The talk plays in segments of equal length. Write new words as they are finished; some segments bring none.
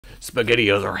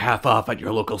SpaghettiOs are half off at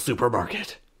your local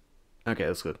supermarket. Okay,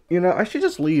 that's good. You know, I should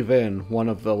just leave in one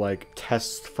of the, like,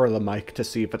 tests for the mic to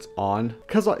see if it's on.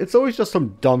 Because it's always just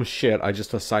some dumb shit I just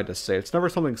decide to say. It's never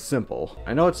something simple.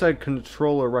 I know it said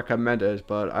controller recommended,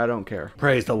 but I don't care.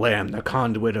 Praise the Lamb, the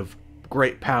conduit of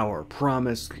great power,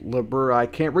 promised liber... I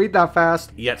can't read that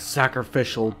fast. Yet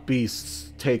sacrificial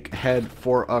beasts take head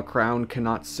for a crown,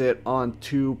 cannot sit on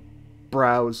two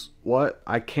brows. What?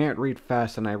 I can't read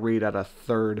fast and I read at a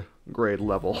 3rd grade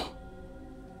level.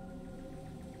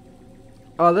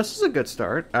 Oh, this is a good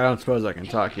start. I don't suppose I can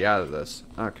talk you out of this.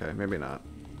 Okay, maybe not.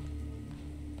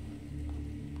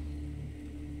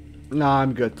 Nah,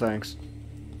 I'm good, thanks.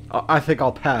 I think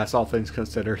I'll pass, all things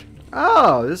considered.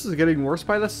 Oh, this is getting worse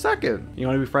by the second. You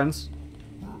want to be friends?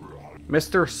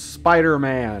 Mr.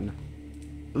 Spider-Man.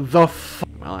 The f...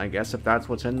 Well, I guess if that's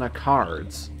what's in the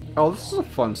cards. Oh, this is a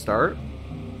fun start.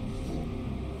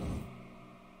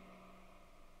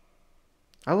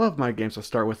 I love my games to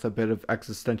start with a bit of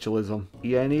existentialism.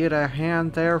 You need a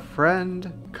hand there,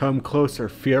 friend? Come closer,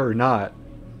 fear not.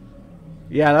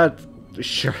 Yeah, that's...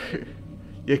 Sure.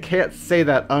 You can't say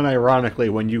that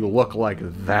unironically when you look like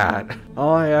that.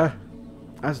 Oh yeah?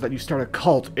 As that you start a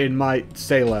cult in my...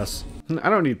 Say less. I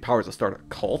don't need powers to start a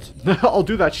cult. I'll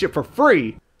do that shit for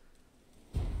free!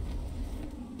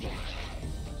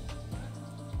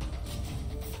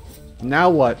 Now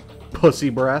what, pussy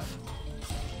breath?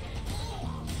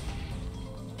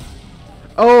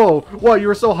 Oh, well, you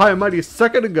were so high and mighty a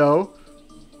second ago.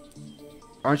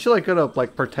 Aren't you, like, gonna,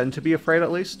 like, pretend to be afraid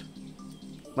at least?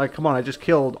 Like, come on, I just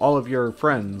killed all of your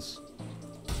friends.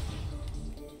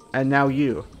 And now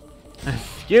you.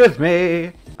 Excuse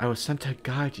me! I was sent to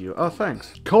guide you. Oh,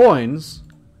 thanks. Coins?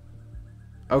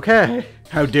 Okay.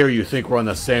 How dare you think we're on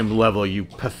the same level, you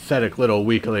pathetic little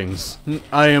weaklings.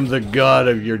 I am the god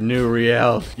of your new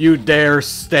reality. You dare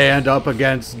stand up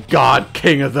against God,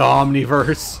 King of the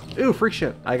Omniverse? Ooh, free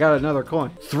shit. I got another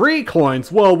coin. 3 coins?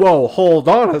 Whoa, whoa, hold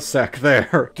on a sec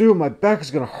there. Dude, my back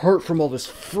is gonna hurt from all this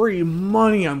free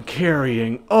money I'm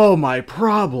carrying. Oh, my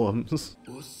problems.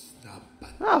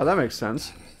 Oh, that makes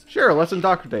sense. Sure, let's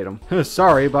indoctrinate him.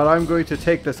 Sorry, but I'm going to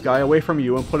take this guy away from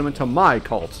you and put him into my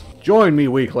cult. Join me,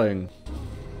 weakling.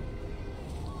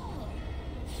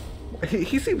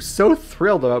 He seems so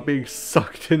thrilled about being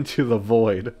sucked into the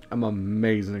void. I'm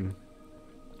amazing.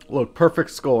 Look, perfect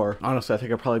score. Honestly, I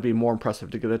think it'd probably be more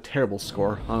impressive to get a terrible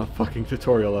score on a fucking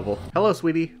tutorial level. Hello,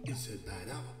 sweetie.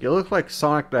 You look like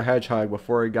Sonic the Hedgehog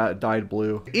before he got dyed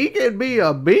blue. He can be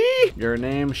a bee? Your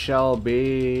name shall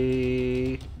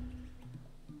be...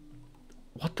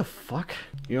 What the fuck?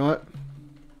 You know what?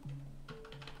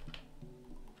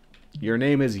 Your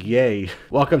name is Yay.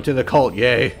 Welcome to the cult,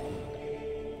 Yay.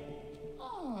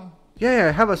 Yeah,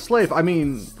 I have a slave. I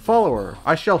mean, follower.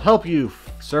 I shall help you,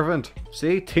 servant.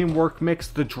 See? Teamwork makes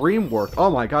the dream work.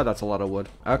 Oh my god, that's a lot of wood.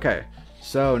 Okay,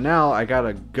 so now I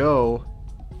gotta go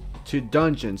to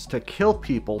dungeons to kill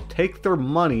people, take their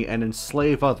money, and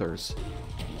enslave others.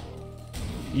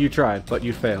 You tried, but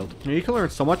you failed. You can learn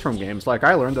so much from games. Like,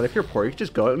 I learned that if you're poor, you can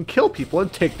just go out and kill people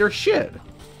and take their shit.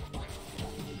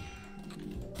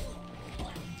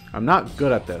 I'm not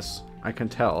good at this. I can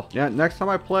tell. Yeah, next time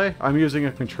I play, I'm using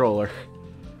a controller.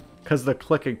 Because the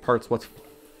clicking part's what's...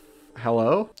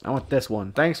 Hello? I want this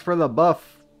one. Thanks for the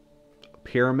buff,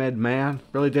 Pyramid Man.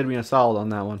 Really did me a solid on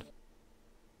that one.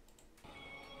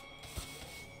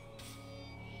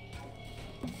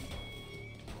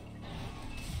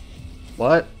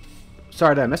 What?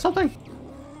 Sorry, did I miss something?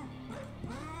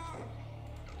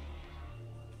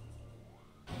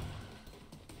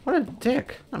 What a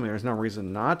dick. I mean, there's no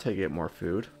reason not to get more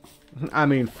food. I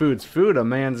mean, food's food. A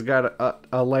man's got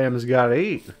a lamb's gotta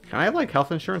eat. Can I have, like,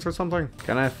 health insurance or something?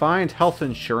 Can I find health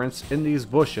insurance in these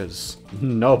bushes?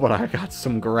 No, but I got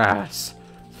some grass.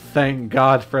 Thank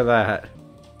God for that.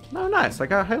 Oh, nice. I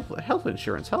got health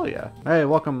insurance. Hell yeah. Hey,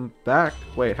 welcome back.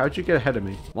 Wait, how'd you get ahead of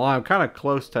me? Well, I'm kind of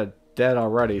close to dead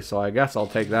already, so I guess I'll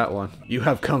take that one. You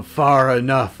have come far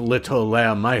enough, little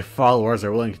lamb. My followers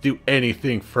are willing to do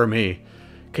anything for me.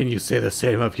 Can you say the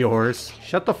same of yours?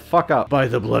 Shut the fuck up. By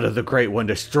the blood of the Great One,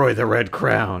 destroy the Red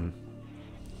Crown.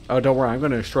 Oh, don't worry. I'm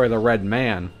going to destroy the Red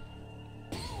Man.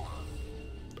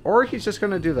 Or he's just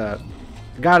going to do that.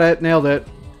 Got it. Nailed it.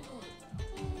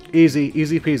 Easy.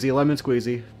 Easy peasy. Lemon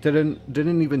squeezy.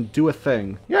 Didn't even do a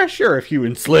thing. Yeah, sure, if you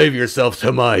enslave yourself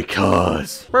to my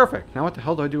cause. Perfect. Now what the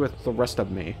hell do I do with the rest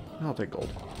of me? I'll take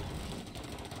gold.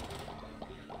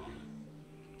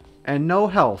 And no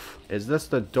health. Is this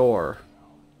the door?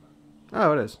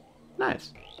 Oh, it is.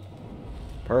 Nice.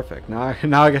 Perfect. Now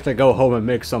I get to go home and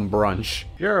make some brunch.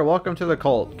 Sure, welcome to the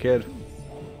cult, kid.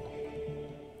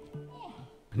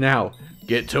 Now,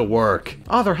 Get to work.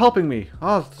 Oh, they're helping me.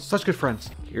 Oh, such good friends.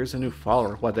 Here's a new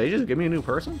follower. What, they just give me a new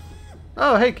person?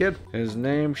 Oh, hey, kid. His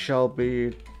name shall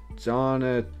be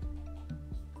Donna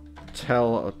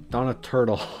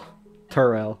Turtle.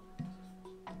 Turrell.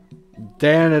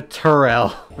 Dana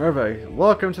Turrell. Perfect.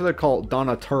 Welcome to the cult,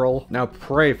 Donna Turrell. Now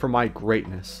pray for my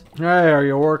greatness. Hey, are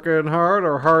you working hard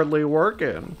or hardly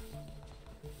working?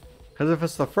 Because if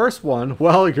it's the first one,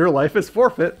 well, your life is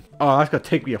forfeit. Oh, that's gonna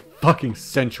take me a fucking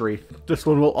century. This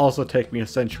one will also take me a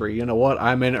century. You know what?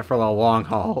 I'm in it for the long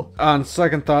haul. On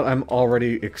second thought, I'm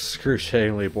already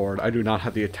excruciatingly bored. I do not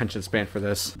have the attention span for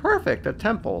this. Perfect, a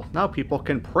temple. Now people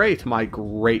can pray to my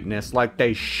greatness like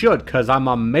they should, because I'm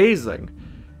amazing.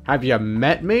 Have you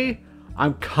met me?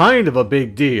 I'm kind of a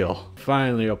big deal.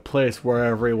 Finally, a place where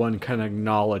everyone can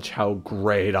acknowledge how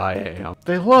great I am.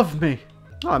 They love me.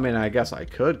 Well, I mean, I guess I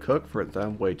could cook for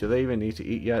them. Wait, do they even need to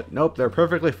eat yet? Nope, they're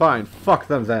perfectly fine. Fuck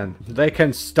them then. They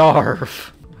can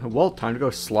starve. Well, time to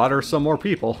go slaughter some more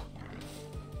people.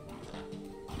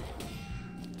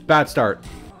 Bad start.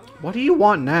 What do you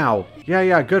want now?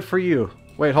 Yeah, good for you.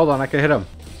 Wait, hold on, I can hit him.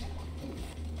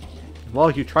 Well,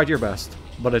 you tried your best,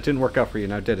 but it didn't work out for you,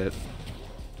 now did it?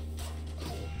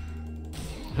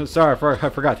 Sorry, I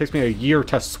forgot. It takes me a year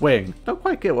to swing. Don't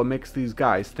quite get what makes these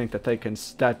guys think that they can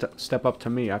step up to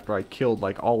me after I killed,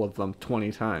 like, all of them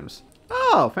 20 times.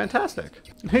 Oh, fantastic.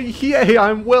 Yay,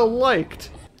 I'm well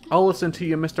liked. I'll listen to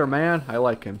you, Mr. Man. I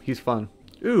like him. He's fun.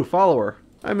 Ooh, follower.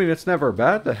 I mean, it's never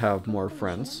bad to have more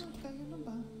friends.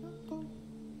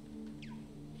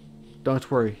 Don't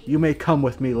worry. You may come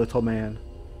with me, little man.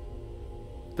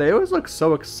 They always look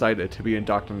so excited to be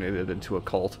indoctrinated into a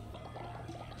cult.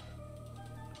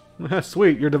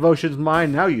 Sweet, your devotion's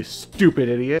mine now, you stupid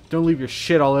idiot. Don't leave your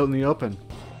shit all out in the open.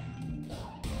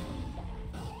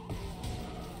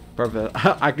 Perfect.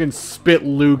 I can spit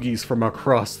loogies from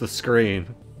across the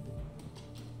screen.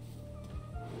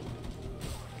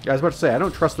 Yeah, I was about to say, I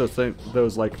don't trust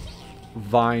those like,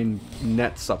 vine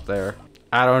nets up there.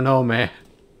 I don't know, man.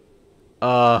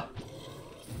 Oh,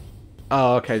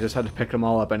 okay, just had to pick them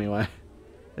all up anyway.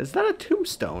 Is that a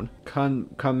tombstone?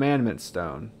 Commandment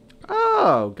stone.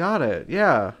 Oh, got it.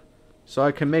 Yeah. So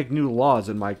I can make new laws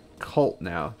in my cult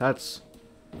now. That's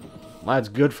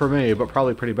good for me, but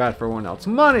probably pretty bad for everyone else.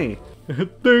 Money!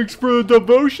 Thanks for the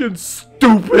devotion,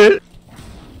 stupid!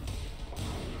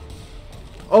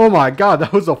 Oh my god,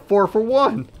 that was a 4 for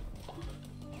 1!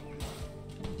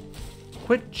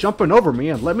 Quit jumping over me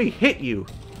and let me hit you!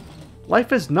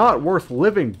 Life is not worth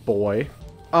living, boy.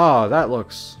 Oh, that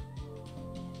looks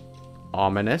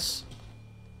ominous.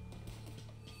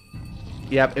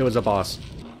 Yep, it was a boss.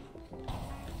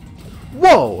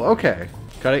 Whoa, okay.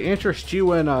 Could I interest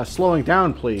you in slowing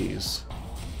down, please?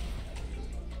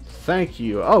 Thank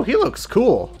you. Oh, he looks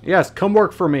cool. Yes, come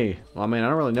work for me. Well, I mean, I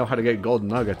don't really know how to get golden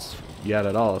nuggets yet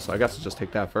at all, so I guess I'll just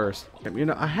take that first. You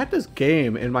know, I had this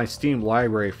game in my Steam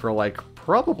library for like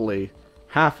probably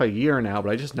half a year now, but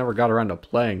I just never got around to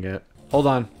playing it. Hold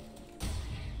on.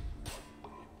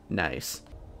 Nice.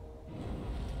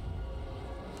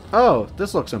 Oh,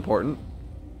 this looks important.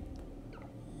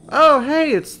 Oh,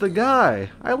 hey, it's the guy.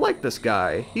 I like this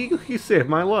guy. He saved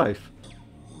my life.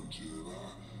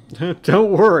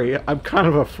 Don't worry, I'm kind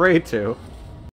of afraid to.